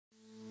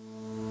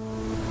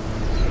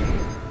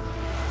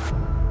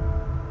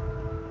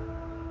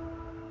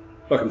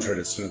Welcome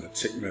traders to another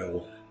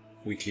Tickmill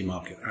weekly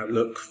market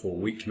outlook for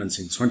week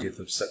commencing 20th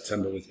of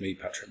September with me,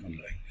 Patrick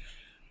Mundley.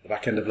 At the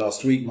back end of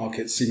last week,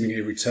 markets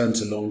seemingly returned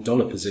to long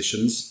dollar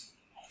positions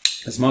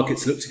as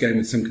markets looked again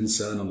with some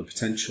concern on the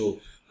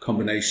potential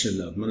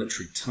combination of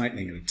monetary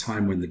tightening at a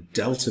time when the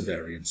Delta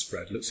variant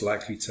spread looks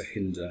likely to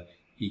hinder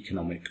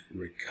economic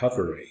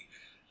recovery.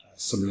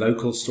 Some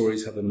local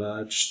stories have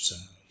emerged.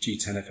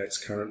 G10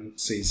 FX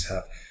currencies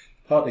have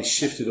partly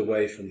shifted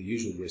away from the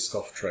usual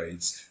risk-off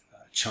trades.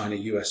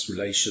 China-US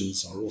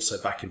relations are also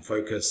back in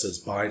focus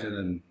as Biden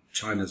and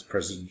China's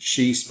President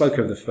Xi spoke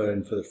over the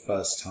phone for the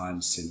first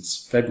time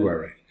since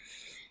February.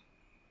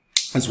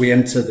 As we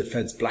enter the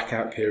Fed's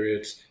blackout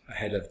period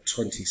ahead of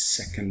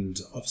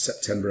 22nd of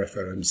September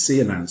FOMC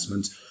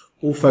announcement,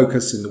 all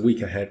focus in the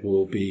week ahead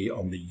will be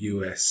on the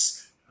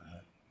US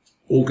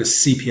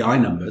August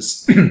CPI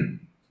numbers,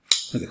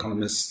 with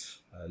economists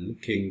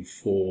looking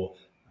for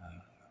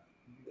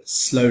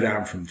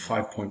slowdown from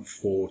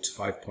 5.4 to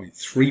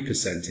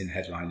 5.3% in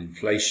headline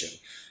inflation.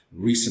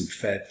 Recent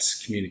Fed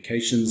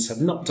communications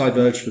have not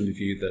diverged from the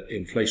view that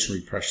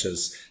inflationary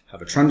pressures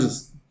have a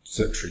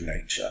transitory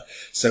nature.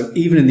 So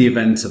even in the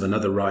event of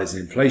another rise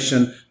in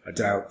inflation, I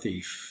doubt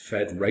the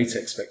Fed rate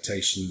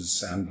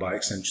expectations and by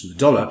extension the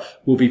dollar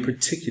will be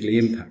particularly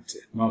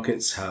impacted.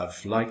 Markets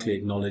have likely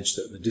acknowledged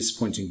that the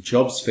disappointing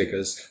jobs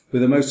figures were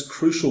the most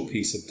crucial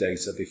piece of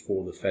data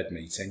before the Fed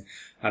meeting,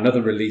 and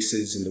other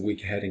releases in the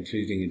week ahead,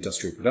 including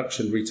industrial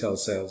production, retail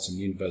sales, and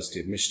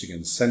University of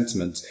Michigan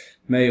sentiment,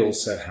 may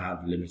also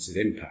have limited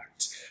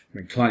impact.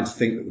 I'm inclined to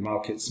think that the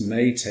markets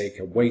may take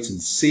a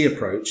wait-and-see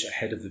approach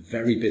ahead of the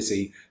very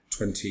busy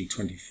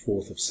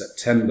 24th of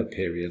September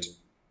period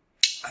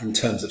in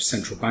terms of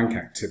central bank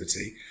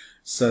activity.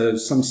 So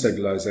some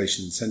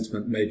stabilisation in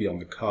sentiment may be on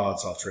the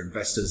cards after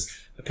investors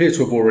appear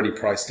to have already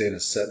priced in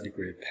a certain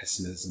degree of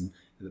pessimism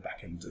in the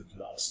back end of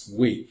last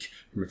week.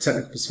 From a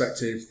technical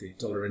perspective, the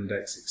dollar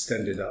index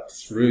extended up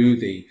through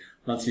the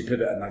monthly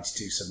pivot at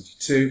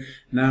 92.72,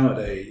 now at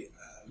a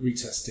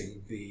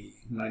retesting the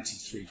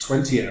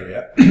 93.20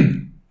 area,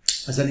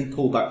 as any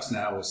pullbacks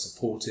now are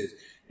supported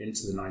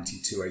into the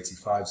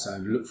 92.85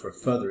 zone. Look for a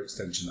further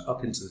extension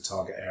up into the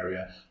target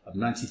area of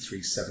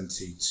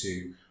 93.70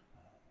 to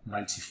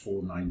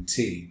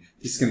 94.19.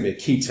 This is going to be a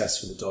key test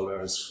for the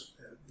dollar, as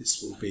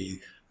this will be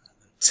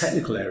the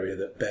technical area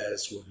that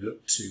bears will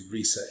look to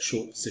reset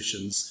short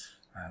positions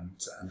and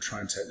try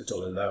and take the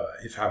dollar lower.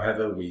 If,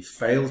 however, we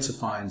fail to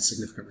find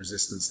significant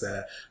resistance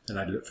there, then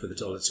I'd look for the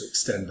dollar to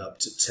extend up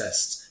to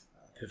test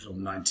pivotal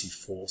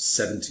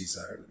 94.70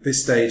 zone. At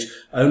this stage,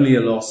 only a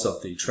loss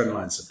of the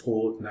trendline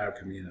support, now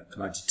coming in at the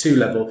 92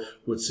 level,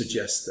 would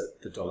suggest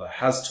that the dollar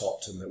has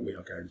topped and that we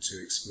are going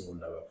to explore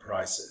lower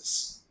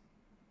prices.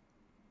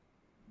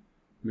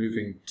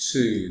 Moving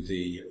to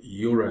the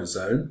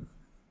Eurozone.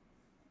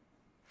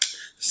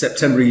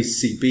 September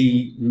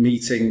ECB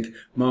meeting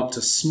marked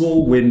a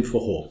small win for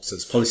hawks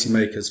as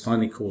policymakers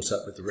finally caught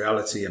up with the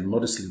reality and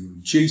modestly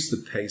reduced the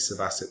pace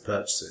of asset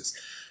purchases.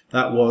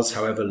 That was,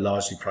 however,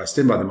 largely priced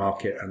in by the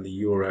market, and the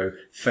euro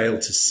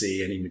failed to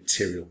see any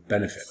material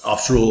benefit.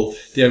 After all,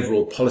 the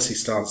overall policy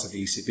stance of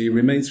the ECB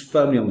remains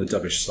firmly on the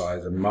dovish side,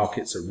 and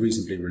markets are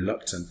reasonably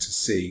reluctant to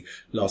see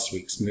last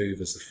week's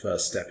move as the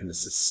first step in a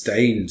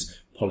sustained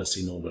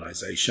policy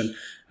normalisation.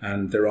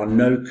 And there are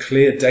no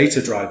clear data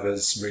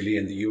drivers really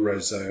in the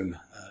Eurozone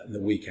in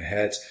the week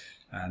ahead.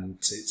 And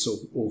it's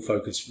all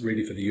focused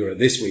really for the euro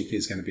this week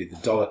is going to be the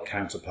dollar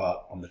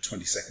counterpart on the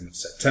 22nd of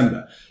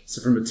September.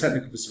 So from a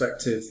technical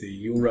perspective, the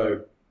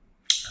euro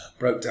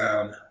broke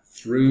down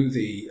through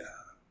the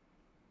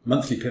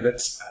monthly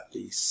pivots at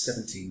the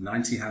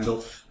 1790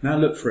 handle. Now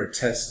look for a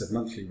test of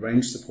monthly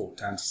range support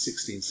down to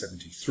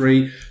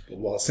 1673. But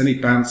whilst any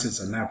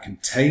bounces are now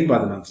contained by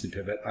the monthly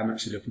pivot, I'm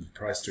actually looking for the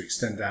price to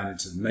extend down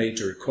into the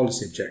major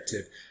equality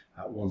objective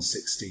at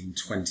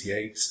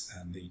 116.28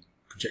 and the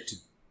projected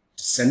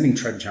descending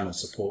trend channel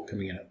support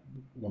coming in at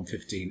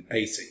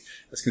 115.80.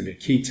 That's going to be a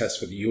key test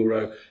for the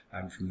euro,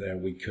 and from there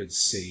we could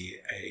see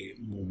a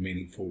more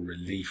meaningful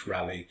relief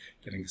rally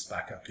getting us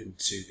back up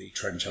into the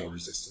trend channel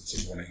resistance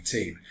of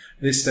 118.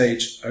 At this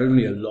stage,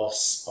 only a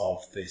loss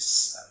of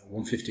this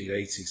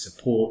 115.80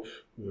 support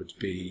would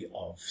be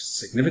of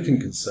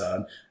significant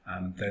concern,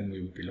 and then we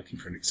would be looking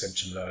for an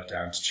extension lower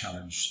down to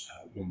challenge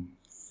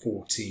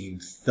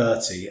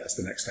 114.30 as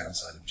the next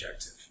downside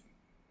objective.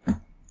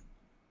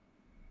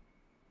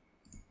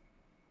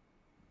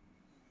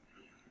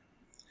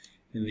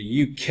 In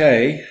the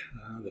UK,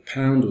 the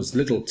pound was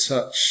little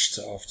touched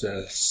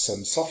after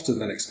some softer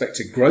than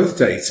expected growth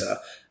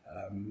data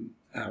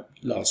out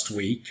last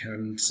week,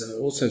 and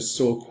also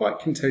saw quite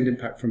contained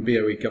impact from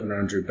BOE Governor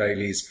Andrew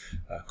Bailey's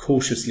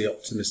cautiously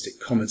optimistic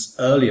comments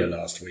earlier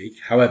last week.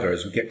 However,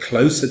 as we get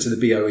closer to the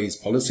BOE's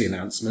policy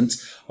announcement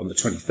on the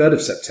 23rd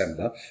of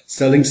September,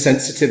 sterling's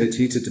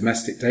sensitivity to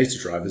domestic data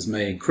drivers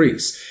may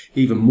increase,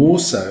 even more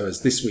so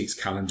as this week's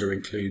calendar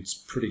includes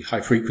pretty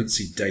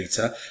high-frequency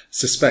data.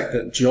 Suspect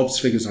that jobs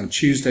figures on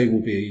Tuesday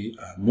will be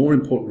a more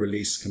important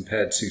release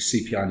compared to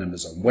CPI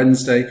numbers on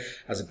Wednesday,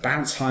 as a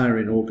bounce higher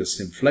in August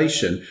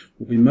inflation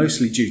will be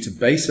mostly due to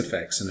base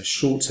effects, and as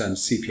short-term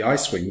CPI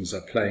swings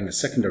are playing a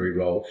secondary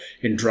role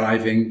in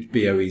driving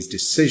BOE's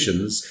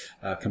decisions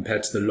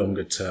compared to the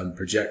longer-term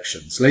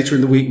projections. Later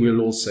in the week, we'll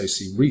also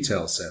see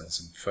retail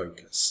sales in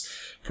focus.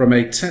 From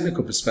a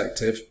technical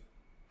perspective,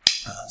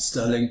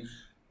 sterling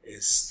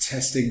is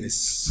testing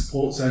this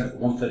support zone at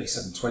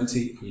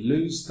 137.20. If we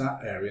lose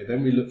that area,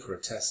 then we look for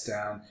a test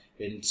down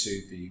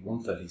into the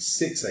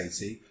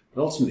 136.80.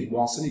 But ultimately,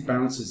 whilst any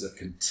bounces are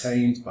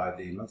contained by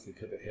the monthly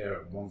pivot here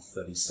at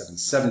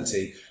 137.70,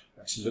 we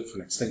actually look for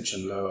an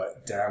extension lower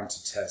down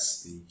to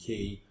test the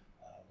key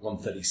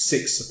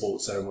 136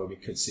 support zone, where we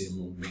could see a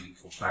more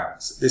meaningful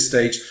bounce. At this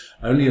stage,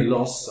 only a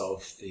loss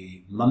of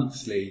the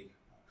monthly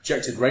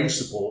projected range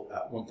support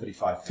at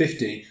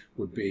 135.50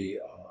 would be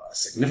a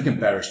significant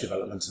bearish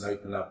development and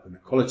open up an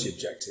equality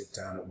objective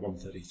down at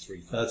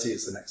 133.30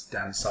 is the next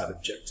downside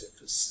objective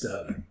for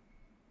sterling.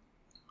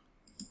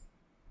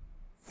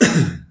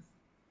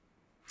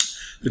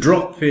 The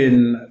drop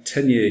in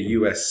 10-year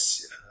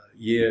US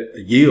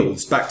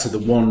yields back to the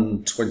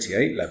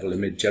 128 level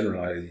amid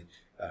generally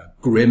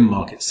grim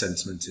market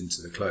sentiment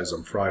into the close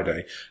on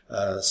Friday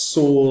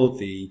saw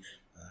the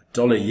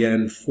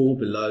dollar-yen fall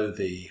below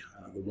the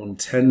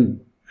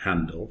 110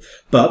 handle,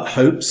 but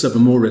hopes of a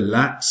more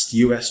relaxed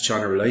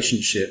US-China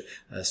relationship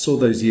saw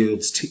those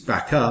yields tick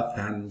back up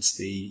and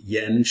the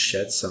yen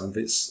shed some of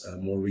its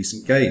more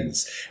recent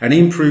gains. Any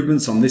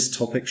improvements on this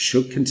topic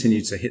should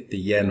continue to hit the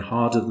yen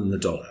harder than the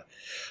dollar.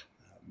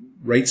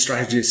 Rate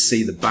strategists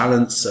see the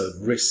balance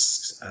of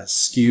risks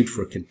skewed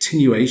for a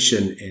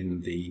continuation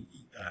in the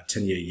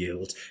 10-year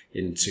yield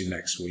into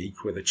next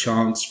week, with a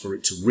chance for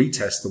it to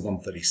retest the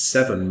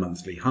 137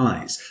 monthly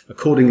highs.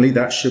 Accordingly,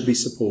 that should be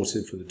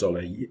supportive for the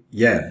dollar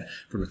yen.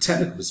 From a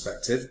technical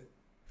perspective,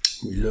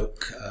 we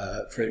look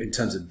in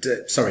terms of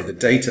the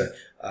data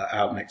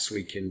out next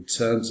week in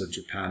terms of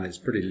Japan is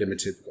pretty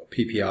limited. We've got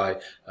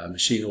PPI,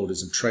 machine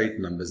orders and trade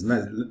numbers, and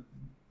they're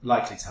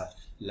likely to have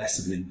less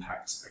of an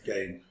impact.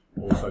 Again,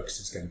 more focus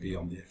is going to be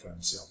on the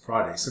FOMC on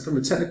Friday. So from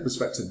a technical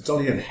perspective, the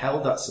dollar yen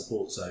held that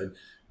support zone.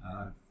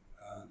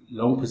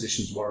 Long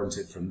positions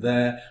warranted from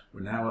there. We're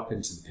now up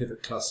into the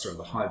pivot cluster of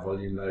the high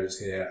volume lows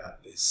here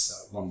at this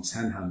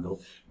 110 handle.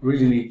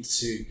 Really need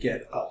to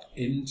get up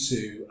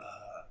into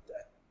a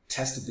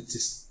test of the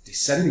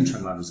descending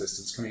trendline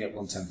resistance coming at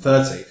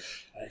 110.30.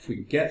 If we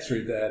can get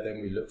through there,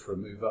 then we look for a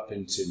move up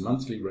into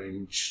monthly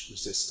range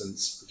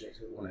resistance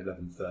projected at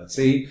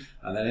 111.13,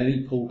 and then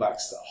any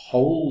pullbacks that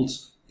hold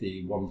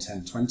the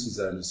 110.20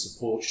 zone as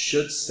support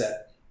should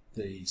set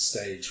the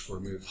stage for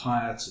a move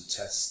higher to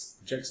test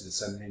projected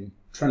ascending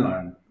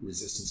trendline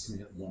resistance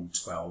coming at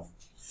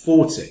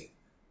 112.40.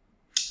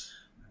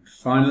 And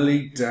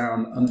finally,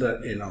 down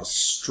under in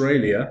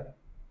Australia,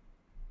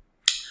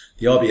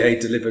 the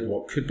RBA delivered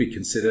what could be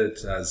considered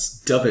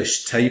as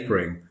dovish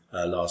tapering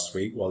last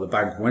week, while the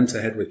bank went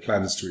ahead with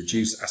plans to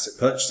reduce asset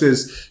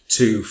purchases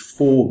to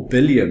 4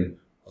 billion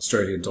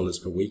Australian dollars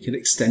per week and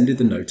extended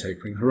the no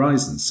tapering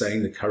horizon,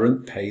 saying the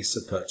current pace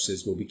of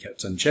purchases will be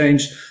kept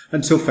unchanged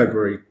until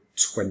February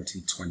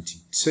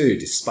 2022.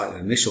 Despite an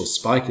initial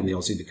spike in the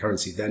Aussie, the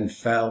currency then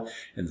fell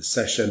in the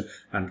session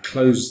and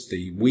closed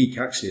the week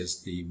actually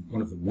as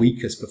one of the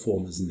weakest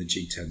performers in the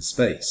G10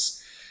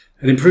 space.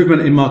 An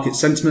improvement in market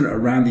sentiment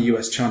around the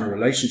US-China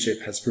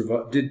relationship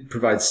did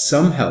provide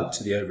some help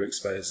to the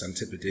overexposed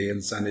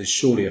Antipodeans and is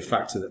surely a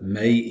factor that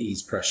may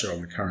ease pressure on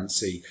the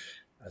currency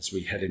as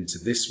we head into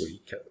this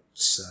week.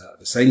 At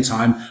the same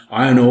time,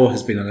 iron ore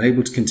has been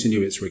unable to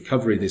continue its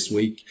recovery this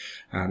week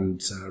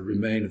and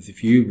remain of the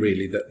view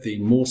really that the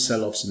more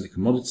sell-offs in the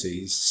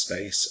commodities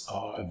space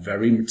are a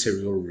very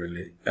material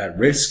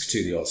risk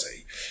to the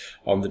Aussie.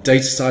 On the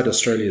data side,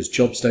 Australia's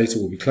jobs data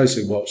will be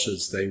closely watched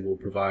as they will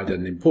provide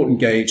an important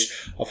gauge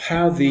of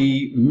how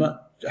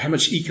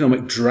much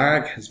economic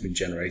drag has been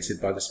generated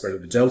by the spread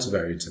of the Delta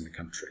variant in the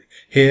country.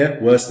 Here,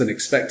 worse than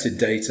expected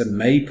data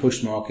may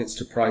push markets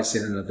to price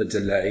in another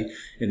delay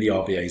in the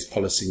RBA's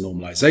policy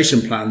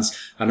normalisation plans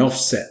and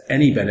offset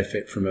any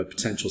benefit from a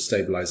potential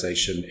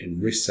stabilisation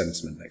in risk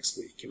sentiment next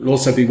week. It will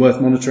also be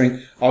worth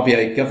monitoring.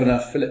 RBA Governor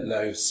Philip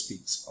Lowe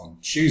speaks on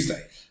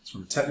Tuesday. So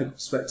from a technical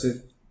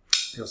perspective,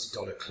 the Aussie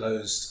dollar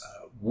closed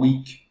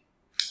weak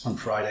on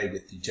Friday,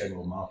 with the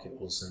general market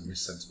also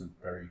risk sentiment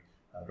very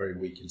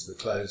weak into the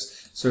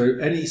close. So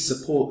any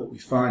support that we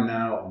find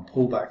now on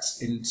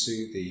pullbacks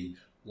into the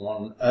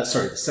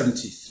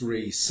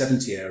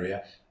 73.70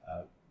 area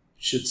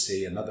should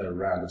see another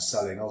round of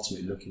selling,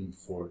 ultimately looking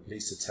for at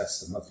least a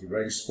test of monthly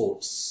range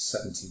support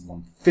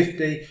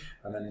 71.50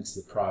 and then into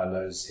the prior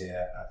lows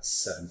here at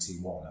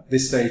 71. At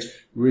this stage,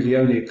 really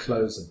only a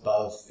close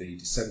above the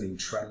descending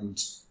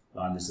trend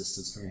line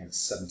resistance coming at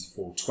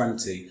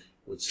 74.20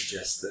 would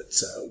suggest that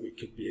we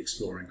could be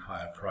exploring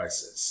higher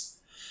prices.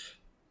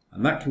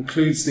 And that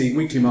concludes the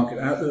weekly market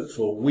outlook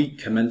for week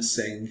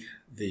commencing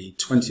the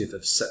 20th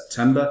of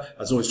September.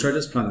 As always,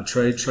 traders, plan the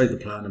trade the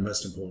plan, and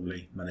most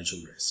importantly, manage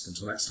your risk.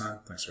 Until next time,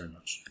 thanks very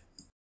much.